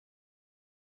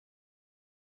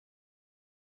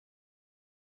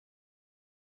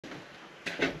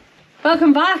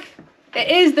Welcome back. It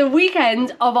is the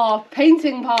weekend of our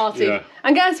painting party. Yeah.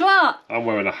 And guess what? I'm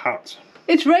wearing a hat.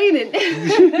 It's raining.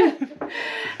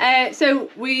 So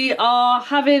we are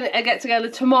having a get together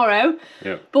tomorrow.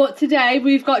 Yep. But today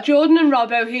we've got Jordan and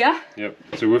Robbo here. Yep.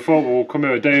 So we thought we'll come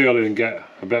here a day early and get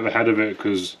a bit ahead of it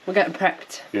because we're getting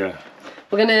prepped. Yeah.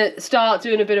 We're gonna start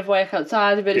doing a bit of work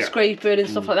outside, a bit of scraping and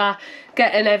stuff like that.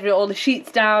 Getting all the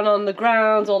sheets down on the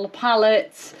ground, all the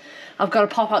pallets. I've got to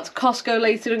pop out to Costco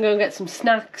later and go and get some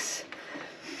snacks.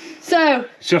 So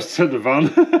just in the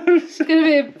van. It's gonna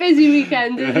be a busy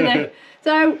weekend, isn't it?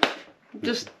 So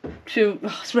just shoot.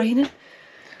 Oh, it's raining.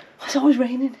 It's always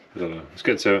raining. I don't know. Let's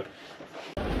get to it.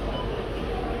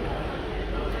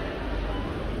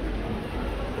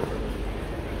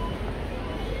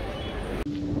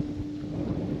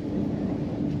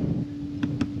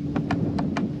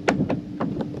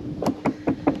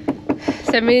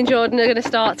 So me and Jordan are going to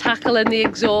start tackling the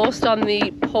exhaust on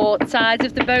the port side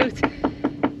of the boat.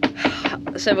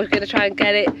 So we're going to try and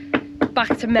get it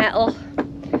back to metal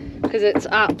because it's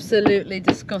absolutely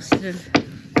disgusting.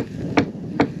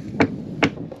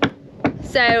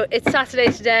 So it's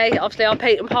Saturday today, obviously our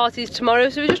painting party's tomorrow,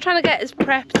 so we're just trying to get as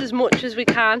prepped as much as we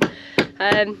can.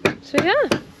 So yeah.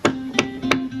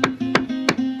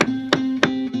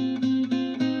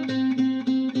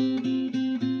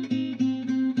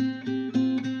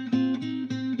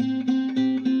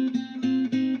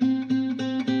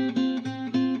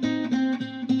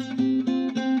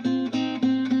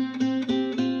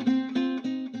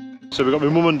 So we've got my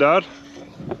mum and dad.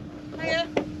 Hiya.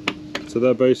 So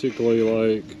they're basically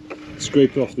like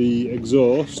scraping off the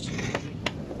exhaust.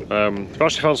 I've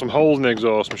actually found some holes in the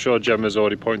exhaust, I'm sure Gemma's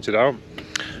already pointed out.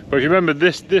 But if you remember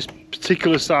this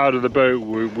particular side of the boat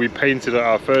we painted at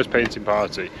our first painting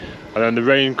party, and then the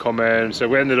rain come in, so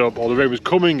we ended up, or the rain was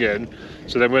coming in,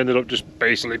 so then we ended up just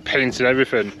basically painting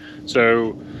everything.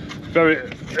 So very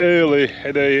early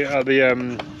at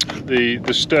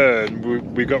the stern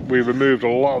we removed a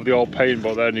lot of the old paint,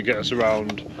 but then you get us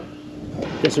around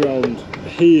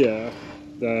here,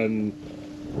 then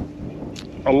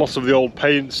a lot of the old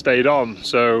paint stayed on.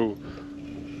 So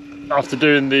after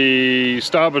doing the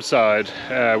starboard side,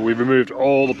 we removed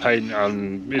all the paint,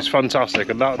 and it's fantastic,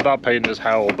 and that paint has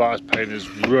held. That paint is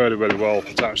really well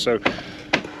attached. So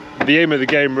the aim of the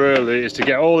game really is to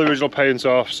get all the original paint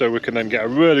off, so we can then get a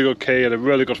really good key and a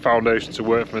really good foundation to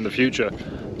work from in the future.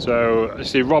 So I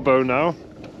see Robbo now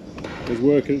is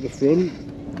working at the front,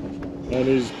 and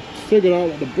he's figured out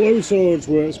that the blowtorch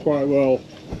works quite well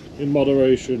in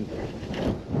moderation.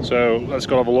 So let's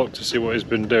go have a look to see what he's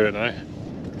been doing now.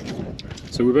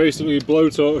 So we basically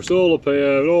blowtorched all up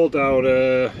here and all down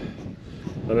here,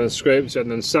 and then scraped it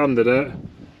and then sanded it.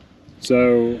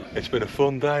 So it's been a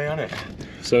fun day, hasn't it?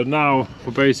 So now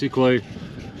we're basically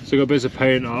still got bits of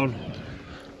paint on,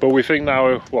 but we think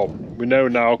now, well, we know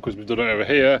now because we've done it over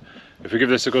here, if we give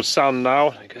this a good sand now,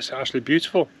 it gets actually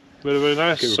beautiful, really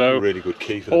nice. So really good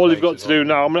key for all you've got to do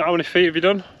now, how many feet have you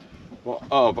done? What?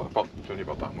 Oh, only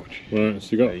about that much. Right,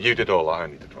 so you got. Yeah, you did all that, I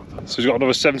only did all that. So he's got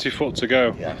another 70 foot to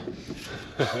go. Yeah.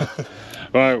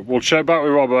 Right, we'll check back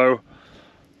with Robbo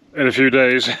in a few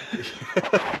days.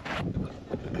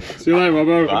 See you later,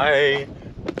 Robbo. Bye.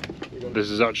 This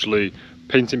is actually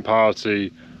painting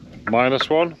party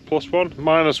 -1, +1,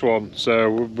 -1. So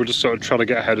we're just sort of trying to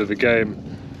get ahead of the game.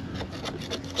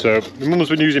 So my mum's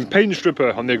been using paint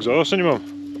stripper on the exhaust, hasn't you,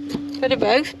 Mum? Bit of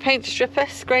both, paint stripper,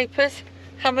 scrapers,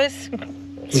 hammers,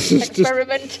 Just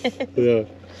experimenting. yeah.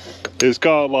 It's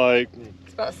got like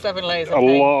It's about 7 layers of a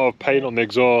paint. lot of paint on the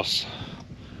exhaust.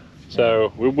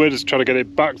 So we're just trying to get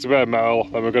it back to bare metal,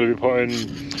 and we're going to be putting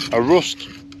a rust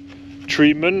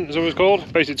treatment, is that what it's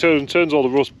called? Basically turns all the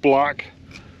rust black,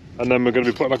 and then we're going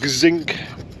to be putting like a zinc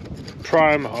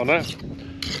prime on it,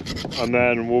 and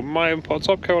then we might even put a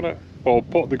top coat on it, or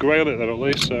put the grey on it then at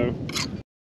least.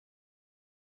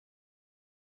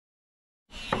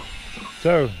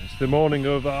 So it's the morning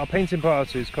of our painting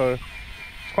party. It's quite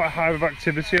a hive of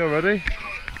activity already,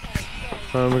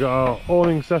 and we've got our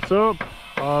awning set up,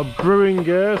 our brewing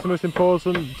gear, it's the most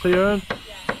important tea urn.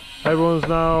 Everyone's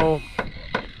now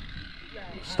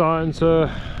starting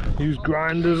to use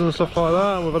grinders and stuff like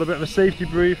that. We've had a bit of a safety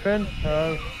briefing.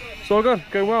 It's all good,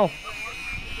 going well.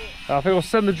 I think I'll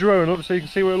send the drone up so you can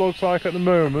see what it looks like at the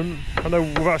moment. I know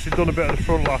we've actually done a bit of the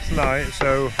front last night,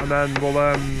 so, and then we'll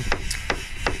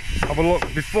have a look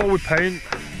before we paint.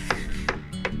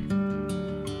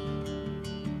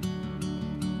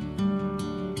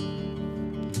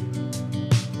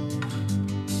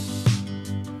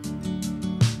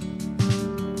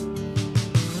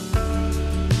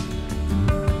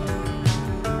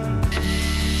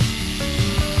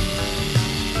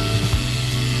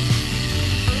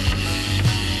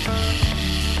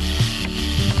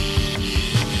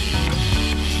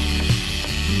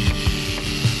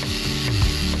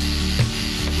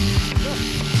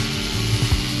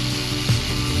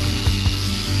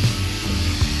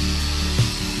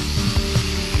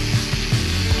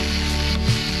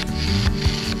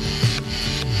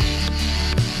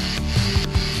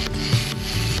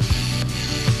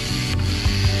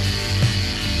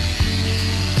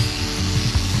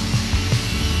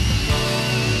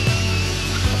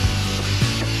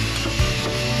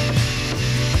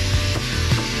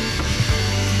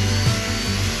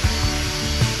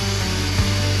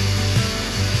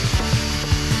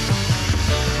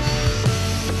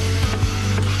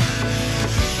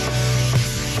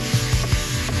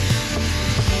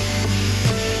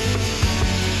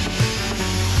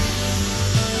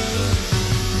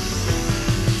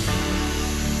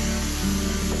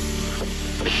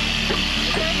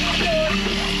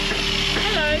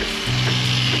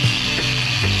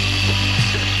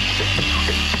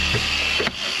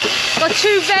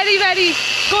 two very, very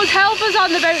good helpers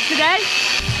on the boat today.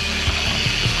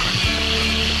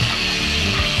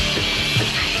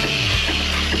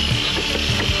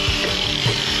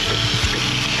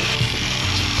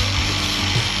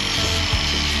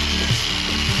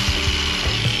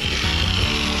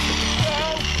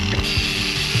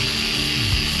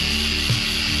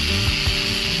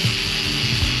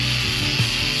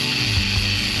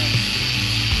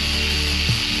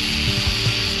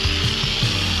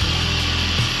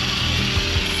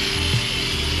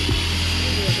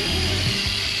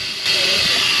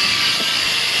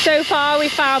 So far we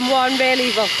found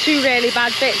two really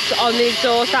bad bits on the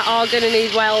exhaust that are going to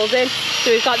need welding.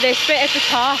 So we've got this bit at the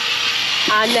top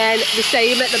and then the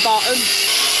same at the bottom.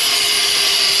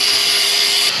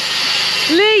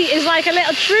 Lee is like a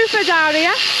little trooper down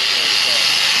here.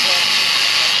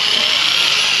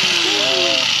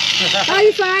 How are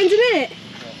you finding it?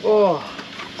 Oh,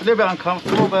 it's a little bit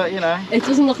uncomfortable, but you know. It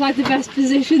doesn't look like the best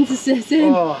position to sit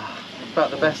in. Oh,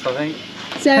 about the best, I think.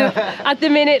 So at the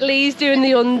minute Lee's doing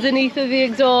the underneath of the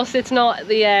exhaust. It's not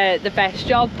the best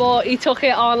job, but he took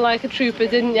it on like a trooper,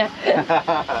 didn't you?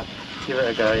 Give it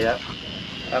a go, yeah.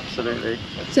 Absolutely.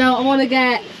 So I want to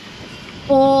get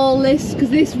all this,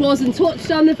 because this wasn't touched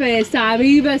on the first time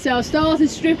either, so I started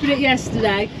stripping it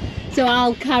yesterday. So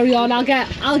I'll carry on. I'll get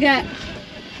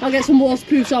some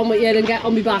waterproofs on with you and get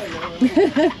on my back.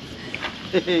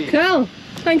 Cool.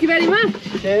 Thank you very much.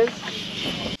 Cheers.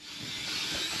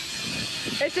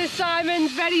 This is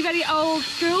Simon's very, very old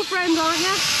school friend, aren't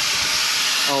you?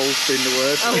 Old's been the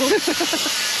word. Oh.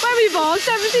 When were you born?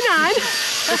 79?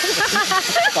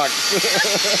 Thanks.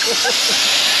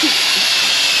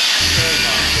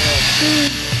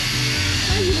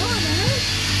 Oh, you are now.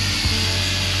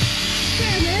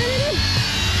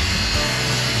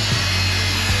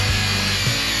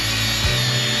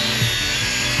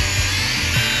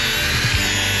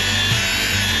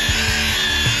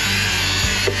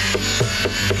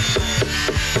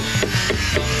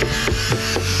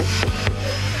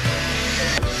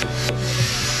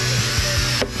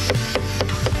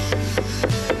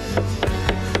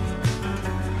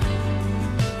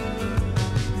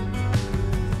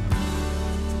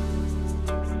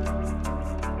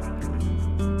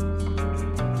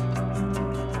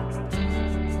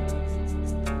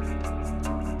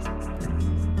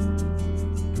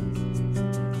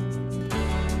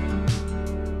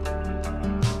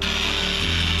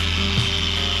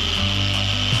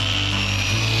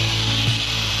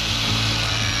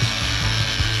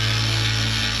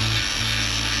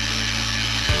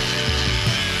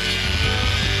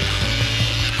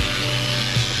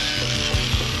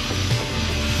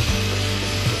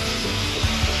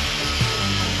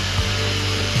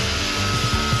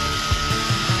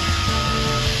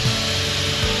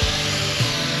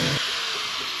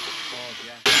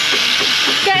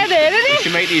 Getting there, isn't it? To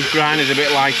make these grinders a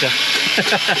bit lighter.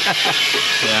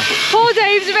 Yeah. Poor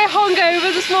Dave's a bit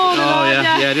hungover this morning. Oh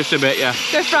yeah, yeah, just a bit, yeah.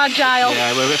 A bit fragile.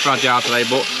 Yeah, we're a bit fragile today,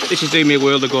 but this is doing me a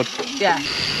world of good. Yeah.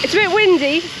 It's a bit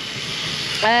windy.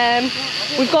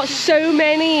 We've got so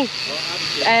many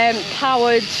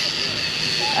powered,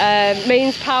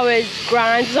 mains powered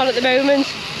grinders on at the moment.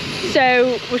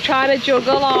 So we're trying to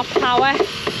juggle our power.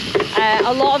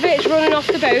 A lot of it is running off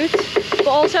the boat, but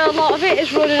also a lot of it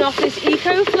is running off this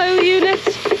ecoflow unit,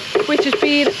 which has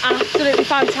been absolutely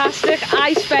fantastic.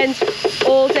 I spent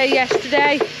all day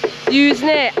yesterday using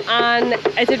it and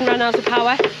I didn't run out of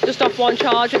power, just off one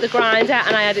charge with the grinder,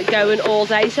 and I had it going all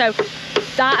day. So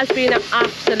that has been an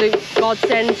absolute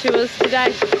godsend to us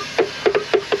today.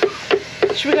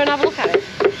 Should we go and have a look at it?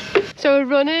 So we're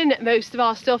running most of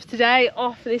our stuff today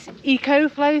off this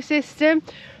ecoflow system,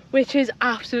 which is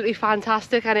absolutely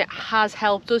fantastic, and it has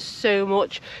helped us so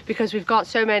much because we've got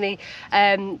so many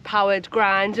powered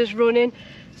grinders running.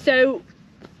 So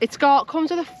it's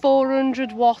comes with a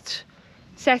 400 watt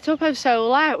setup of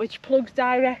solar, which plugs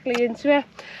directly into it,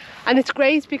 and it's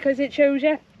great because it shows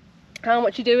you how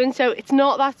much you're doing. So it's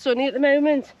not that sunny at the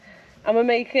moment, and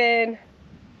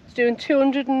it's doing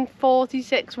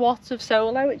 246 watts of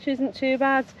solar, which isn't too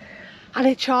bad, and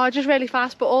it charges really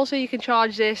fast. But also you can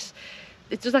charge this,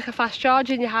 it does like a fast charge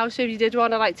in your house, so if you did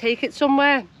want to like take it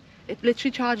somewhere, it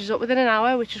literally charges up within an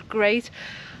hour, which is great.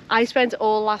 I spent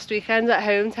all last weekend at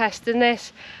home testing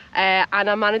this, and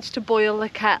I managed to boil the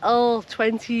kettle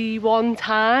 21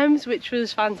 times, which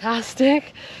was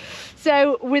fantastic.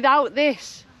 So without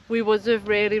this, we would have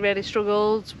really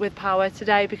struggled with power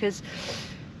today, because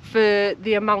for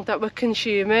the amount that we're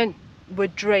consuming, we're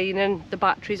draining the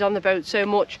batteries on the boat so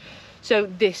much. So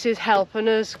this is helping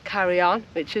us carry on,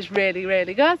 which is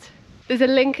really good. There's a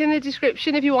link in the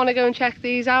description if you want to go and check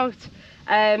these out.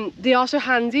 They are so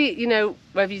handy, you know,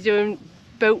 whether you're doing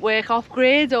boat work off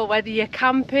grid or whether you're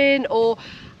camping, or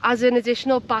as an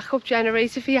additional backup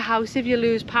generator for your house if you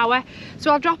lose power.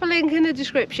 So I'll drop a link in the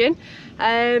description.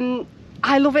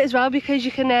 I love it as well because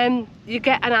you can you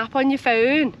get an app on your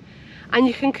phone and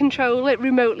you can control it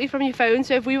remotely from your phone.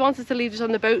 So if we wanted to leave this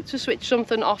on the boat to switch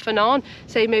something off and on,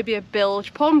 say maybe a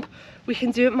bilge pump, we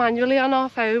can do it manually on our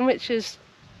phone, which is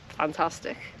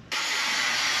fantastic.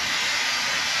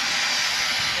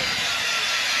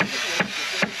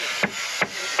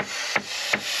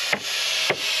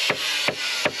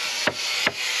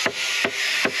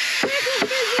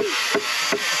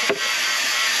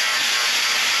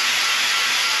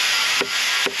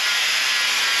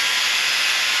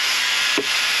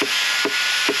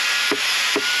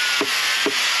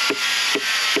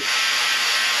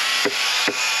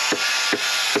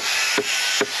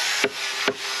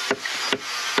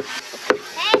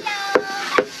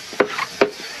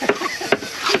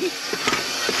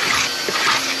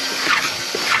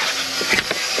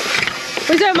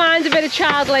 We don't mind a bit of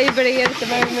child labour here at the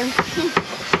moment.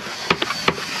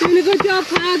 Doing a good job,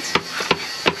 lad.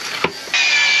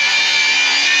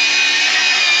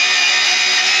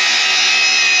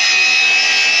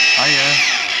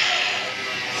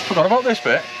 Forgot about this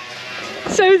bit.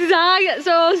 So did I.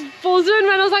 So I was buzzing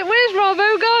when I was like, where's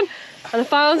Robbo gone? And I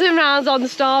found him round on the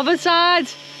starboard side.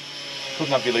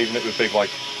 Couldn't have you leaving it with big like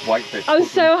white bits. I'm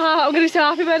so happy. I'm going to be so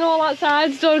happy when all that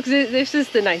side's done, because this is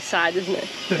the nice side, isn't it?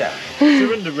 Yeah.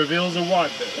 Sarinda reveals a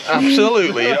white bit.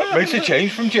 Absolutely. It makes a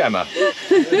change from Gemma.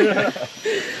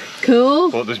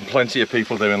 Cool. But there's plenty of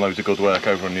people doing loads of good work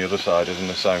over on the other side, isn't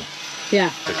there? So Yeah.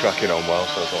 they're cracking on well,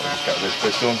 so I thought we'd just get this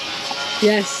bit done.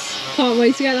 Yes. Can't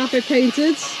wait to get that bit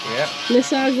painted. Yeah. This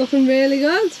side's looking really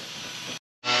good.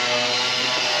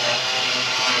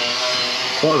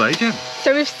 What are they, Gem?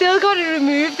 So we've still got to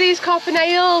remove these copper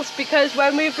nails, because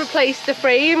when we've replaced the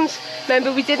frames,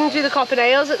 remember we didn't do the copper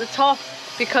nails at the top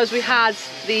because we had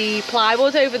the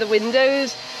plywood over the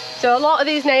windows. So a lot of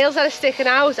these nails that are sticking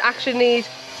out actually need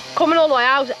coming all the way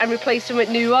out and replacing with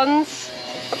new ones.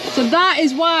 So that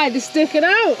is why they're sticking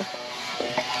out.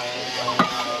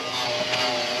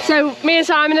 So me and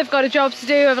Simon have got a job to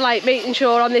do of like making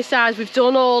sure on this side we've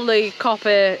done all the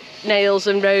copper nails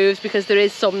and rows, because there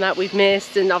is some that we've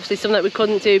missed, and obviously some that we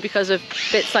couldn't do because of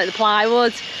bits like the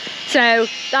plywood. So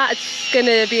that's going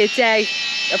to be a day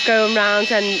of going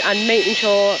around and making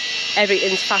sure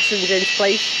everything's fastened into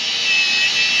place.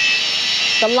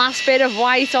 The last bit of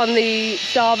white on the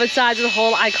starboard side of the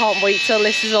hull, I can't wait till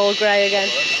this is all grey again.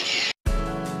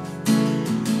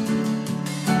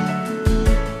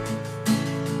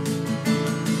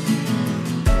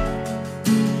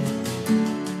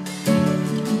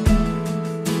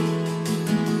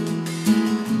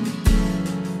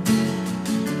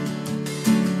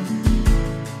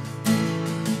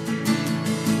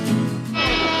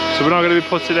 So we're now going to be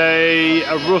putting a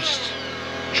rust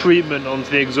treatment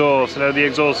onto the exhaust. I know the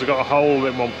exhaust has got a hole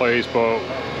in one place, but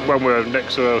when we're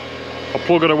next to a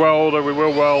plug and a welder, we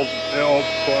will weld it up.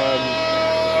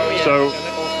 So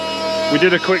we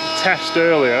did a quick test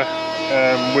earlier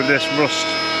with this rust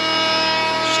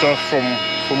stuff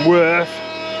from Worth.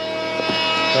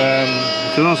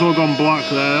 So that's all gone black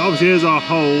there. Obviously here's our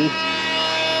hole.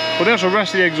 But the actual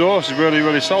rest of the exhaust is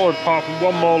really solid, apart from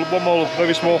one more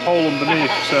very small hole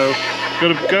underneath. So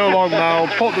we're going to go along now,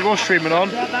 put the rust treatment on.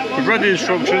 We've read the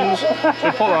instructions, so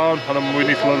put that on, and then we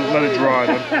need to let it dry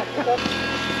then.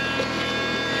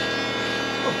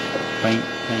 Paint.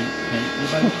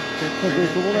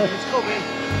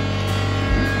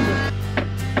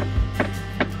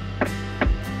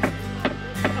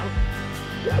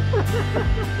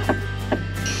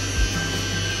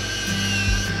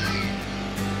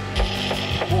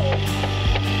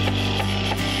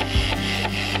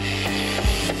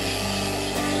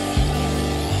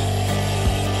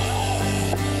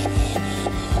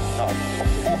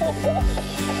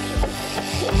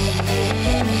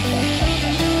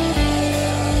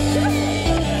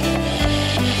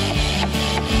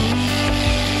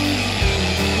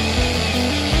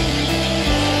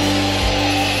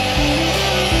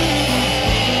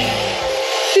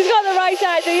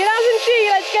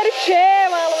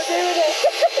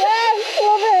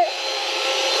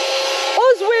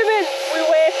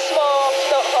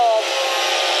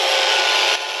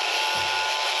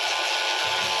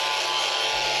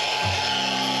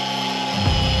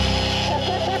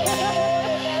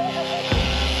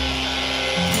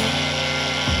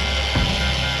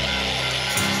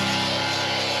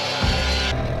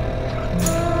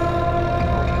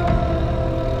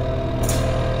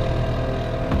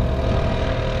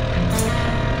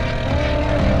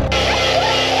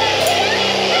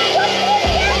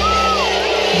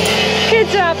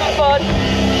 kids are having fun.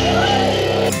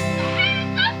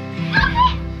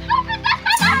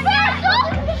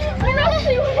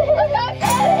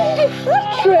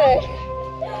 Trick.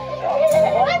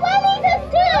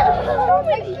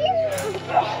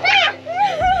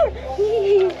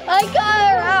 I got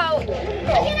her out. I'm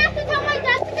gonna have to tell my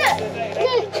dad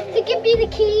to give me the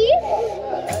keys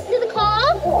to the car.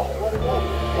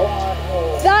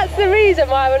 That's the reason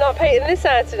why we're not painting this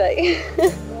side today.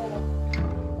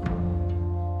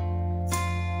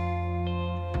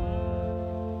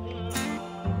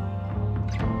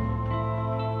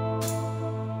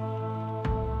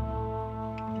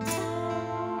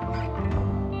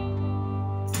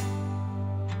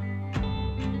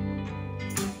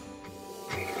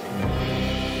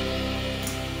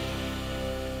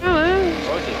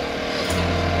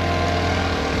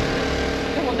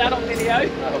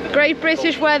 Great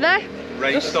British weather.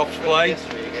 Rain stops play.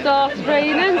 Starts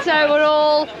raining, so we're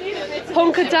all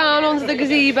hunkered down under the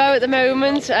gazebo at the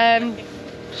moment.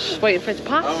 Just waiting for it to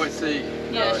pass. Oh, I see.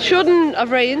 Shouldn't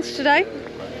have rained today.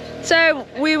 So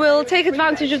we will take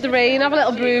advantage of the rain, have a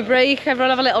little brew break, everyone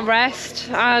have a little rest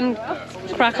and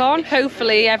crack on.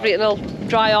 Hopefully everything will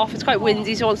dry off. It's quite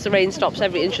windy, so once the rain stops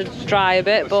everything should dry a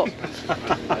bit, but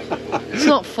it's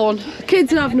not fun.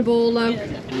 Kids are having a ball though.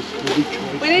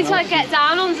 We need to like get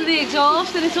down onto the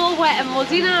exhaust and it's all wet and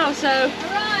muddy now, so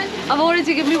I've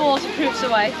already given my waterproofs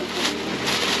away.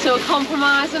 So we're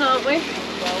compromising, aren't we?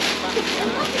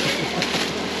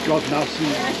 God Nelson.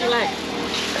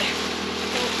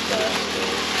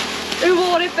 Who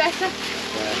wore it better?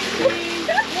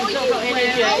 Oh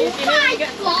my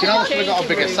God! You know, we've got a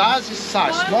bigger size. This is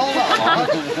size small, that one.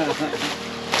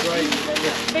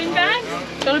 Bin bag?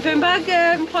 Got a bin bag,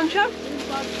 poncho?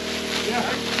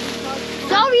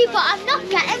 Sorry, but I'm not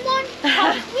getting one.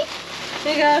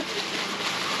 There you go.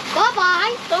 Bye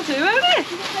bye. That'll do, won't it?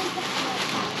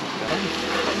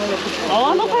 Oh,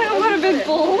 I look like I've got a big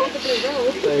bulge.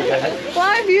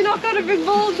 Why have you not got a big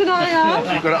bulge and I have?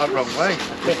 You've got it the wrong way.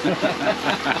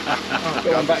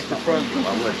 Going back to the front.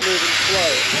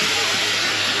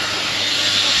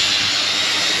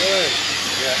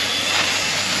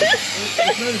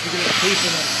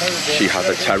 She had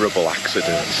a terrible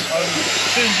accident.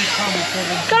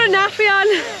 Got a nappy on.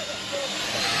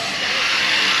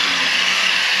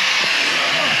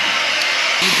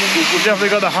 We've definitely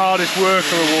got the hardest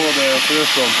worker award there for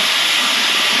this one.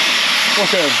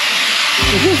 Look at him.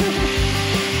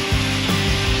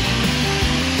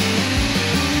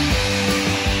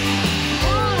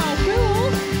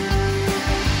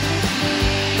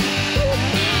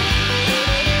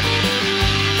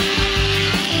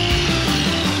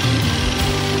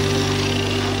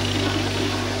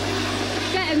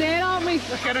 Getting there, aren't we?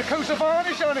 Look at a coat of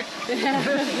varnish on it.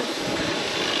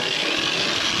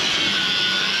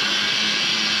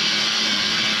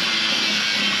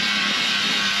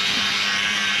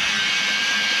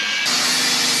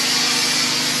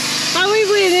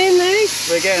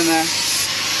 We're getting there.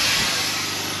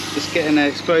 Just getting there,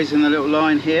 exposing the little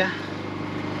line here.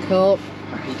 Cool.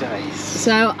 Happy days.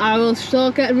 So I will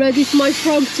start getting ready for my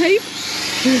frog tape.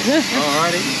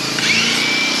 Alrighty.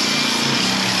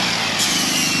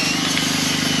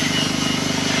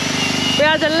 We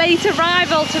had a late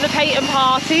arrival to the painting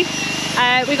party.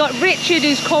 We got Richard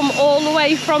who's come all the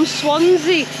way from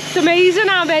Swansea. It's amazing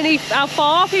how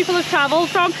far people have travelled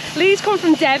from. Lee's come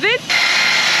from Devon.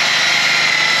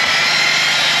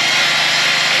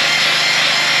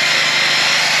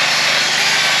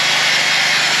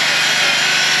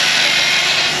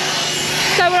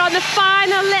 So we're on the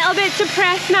final little bit to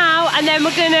press now, and then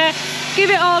we're gonna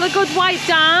give it all a good wipe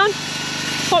down,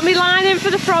 put my line in for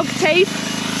the frog tape,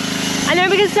 and then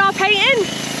we can start painting.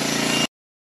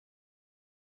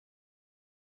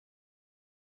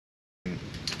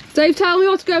 Dave, tell me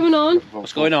what's going on.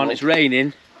 What's going on? It's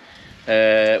raining.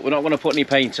 We're not going to put any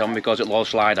paint on because it'll all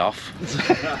slide off.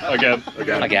 Again.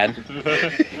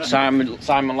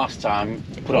 Simon last time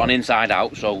put it on inside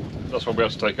out, so that's why we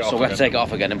have to take it off. So we have to take it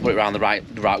off again and put it around the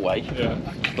right way. Yeah.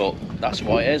 But that's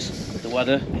what it is. The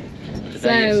weather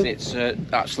today it's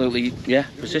absolutely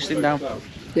persisting down.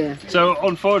 Yeah. So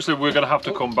unfortunately we're going to have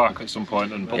to come back at some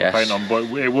point and put the paint on, but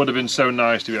it would have been so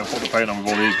nice to be able to put the paint on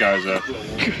with all these guys there.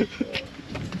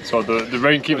 So the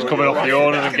rain keeps coming off the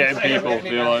awning and getting people,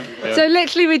 you know. Yeah. So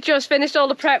literally we just finished all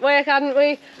the prep work, hadn't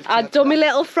we? I'd done my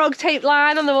little frog tape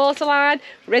line on the water line,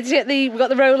 ready to get we got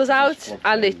the rollers out,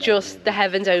 and the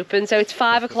heavens open. So it's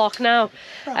 5 o'clock now,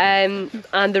 and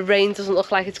the rain doesn't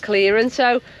look like it's clearing.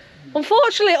 So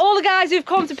unfortunately all the guys who've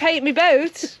come to paint my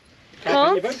boat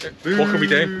can't. What can we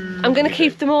do? I'm going to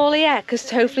keep them all here because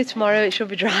hopefully tomorrow it should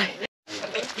be dry.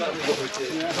 See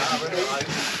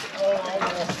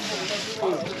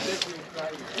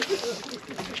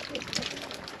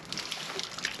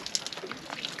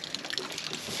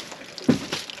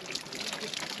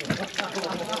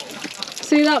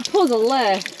that puddle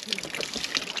there?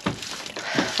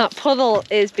 That puddle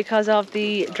is because of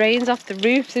the drains off the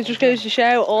roof. So it just goes to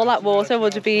show all that water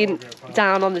would have been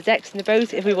down on the decks in the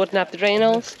boat if we wouldn't have the drain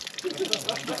holes.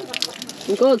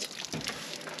 Good.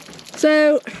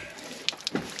 So,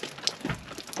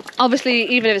 obviously,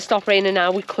 even if it stopped raining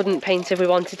now, we couldn't paint if we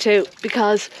wanted to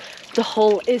because the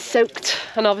hull is soaked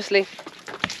and obviously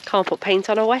can't put paint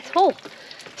on a wet hull.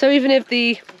 So even if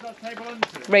the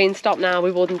rain stopped now,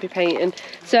 we wouldn't be painting.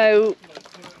 So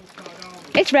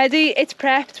it's ready, it's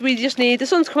prepped, we just need the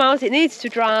sun to come out, it needs to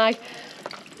dry.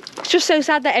 It's just so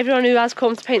sad that everyone who has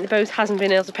come to paint the boat hasn't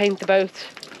been able to paint the boat.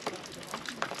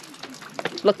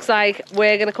 Looks like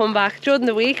we're going to come back during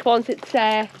the week once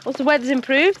the weather's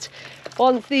improved,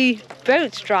 once the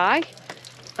boat's dry,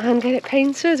 and get it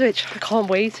painted, which I can't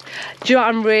wait. Do you know what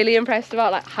I'm really impressed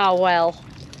about? Like how well,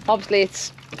 obviously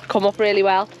it's come up really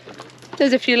well.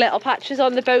 There's a few little patches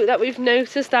on the boat that we've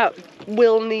noticed that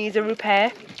will need a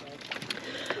repair.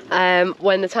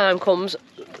 When the time comes,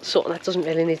 something that doesn't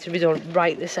really need to be done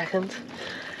right this second.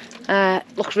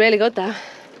 Looks really good there.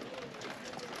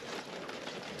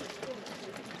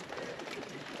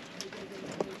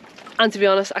 And to be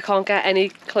honest, I can't get any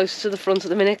closer to the front at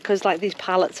the minute because like these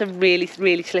pallets are really,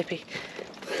 really slippy.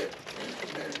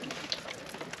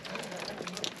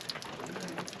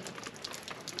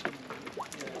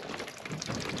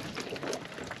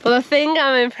 But the thing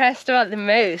I'm impressed about the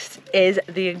most is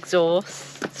the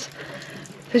exhausts.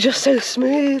 They're just so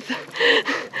smooth.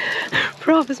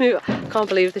 Proper smooth. I can't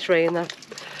believe this rain though.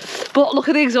 But look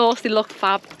at the exhaust, they look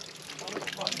fab.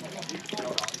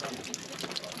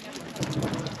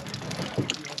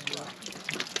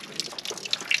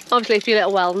 Obviously a few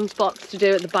little welding spots to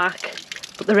do at the back,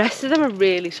 but the rest of them are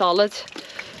really solid.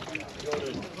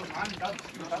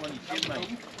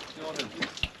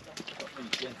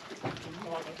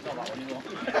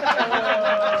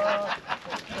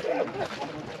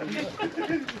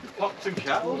 Pots and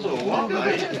kettles or what,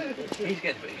 mate? He's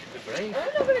getting a bit brave.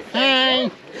 Hi.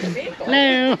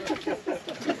 Hello.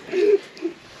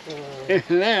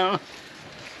 Hello.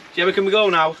 Gemma, can we go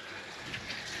now?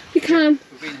 You can.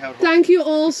 Thank you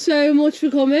all so much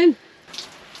for coming.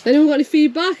 Anyone got any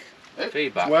feedback?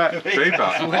 Feedback. Where?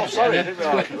 Feedback. Oh, sorry.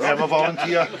 I'm a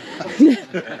volunteer.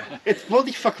 It's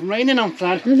bloody fucking raining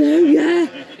outside. I know, yeah.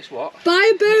 It's what?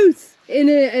 Buy a boat in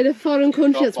a foreign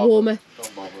country that's warmer.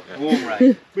 Warm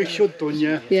rain. We should done,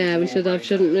 yeah. Yeah, we should have,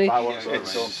 shouldn't we?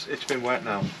 It's been wet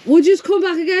now. Would you just come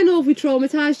back again, or have we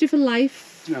traumatised you for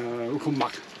life? No, we'll come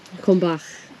back. Come back.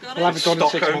 We'll have it done in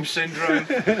 6 Stockholm months. syndrome.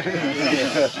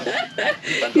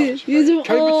 You've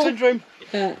COVID all, syndrome.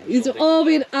 you've all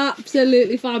been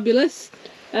absolutely fabulous.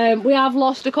 We have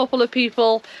lost a couple of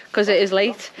people because it is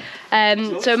late.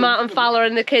 So Matt and Fowler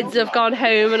and the kids have gone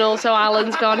home, and also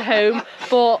Alan's gone home.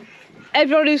 But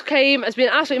everyone who's came has been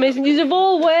absolutely amazing. You've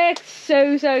all worked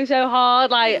so hard.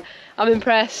 Like, I'm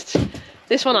impressed.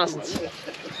 This one hasn't.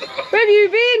 Where have you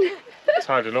been?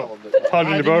 Tidying up.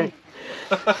 Tidying the boat.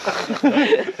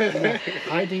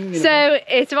 So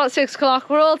it's about 6 o'clock.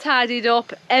 We're all tidied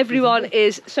up. Everyone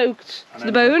is soaked to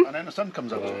the bone. And then the sun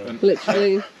comes out.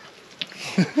 Literally.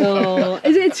 Oh,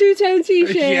 is it a two-tone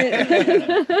t-shirt?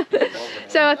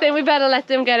 So I think we better let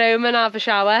them get home and have a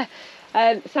shower.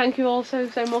 Thank you all so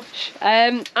much.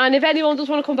 And if anyone does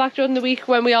want to come back during the week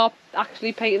when we are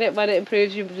actually painting it, when it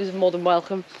improves, you're more than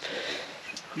welcome.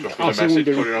 Drop us a message,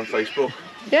 put it on Facebook.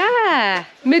 Yeah,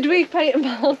 midweek painting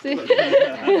party.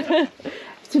 To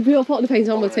be up putting the paint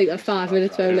on will take like 5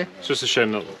 minutes, won't it? It's just a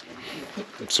shame that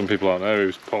some people aren't there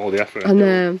who's put all the effort in. I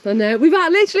know. We've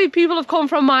had literally people have come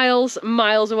from miles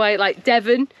away, like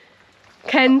Devon,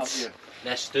 Kent,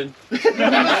 Neston,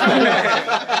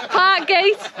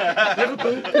 Parkgate,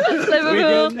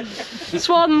 Liverpool,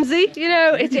 Swansea. You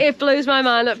know, it blows my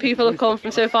mind that people have come from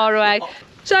so far away.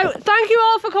 So thank you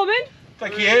all for coming.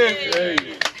 Thank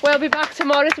you. We'll be back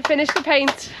tomorrow to finish the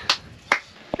paint.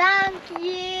 Thank you.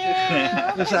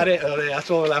 Is that it? Oh, yeah,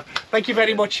 that's all we'll have. Thank you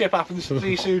very much, Ship Happens.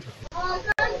 See you soon. Oh,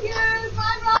 thank you.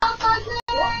 Bye, Rob. Thank you.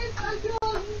 Thank you.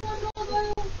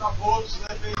 That boat's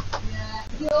slipping. Yeah,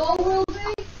 you all will be.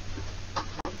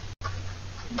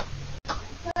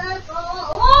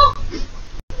 Oh!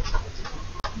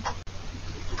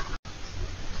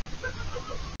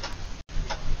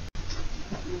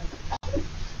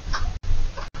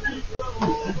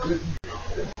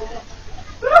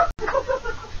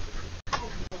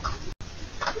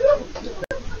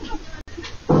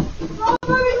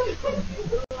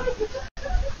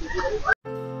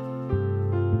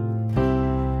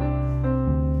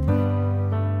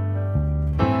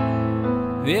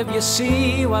 If you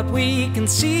see what we can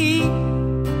see,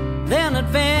 then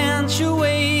adventure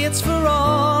waits for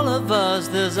all of us.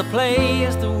 There's a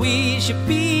place that we should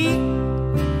be.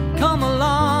 Come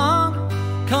along,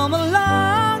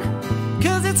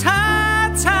 'cause it's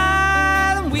high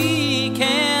tide and we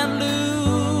can't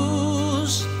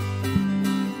lose.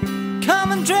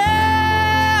 Come and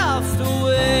drift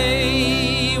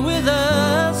away with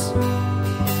us.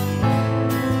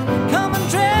 Come and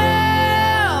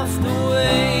drift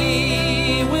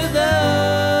away with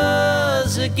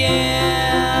us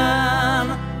again.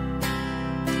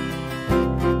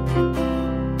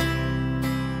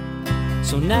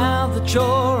 So now that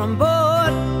you're on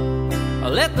board,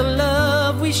 let the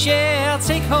love we share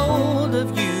take hold of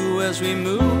you as we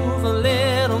move a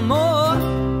little more.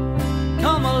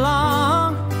 Come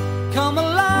along,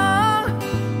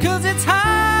 'cause it's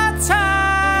high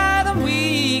tide and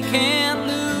we can't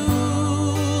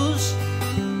lose.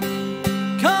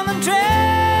 Come and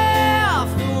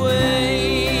drift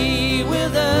away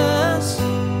with us.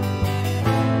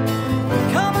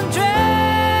 Come and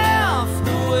drift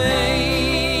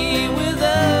away with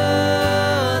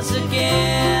us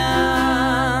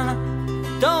again.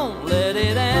 Don't let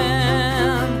it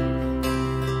end.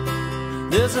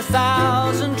 There's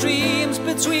 1,000 dreams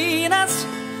between us,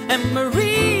 and we're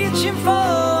reaching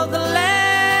for the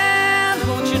land.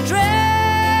 Won't you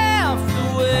drift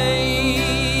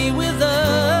away with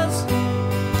us?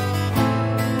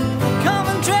 Come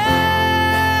and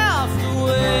drift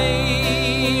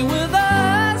away with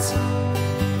us.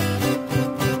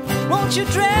 Won't you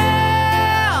drift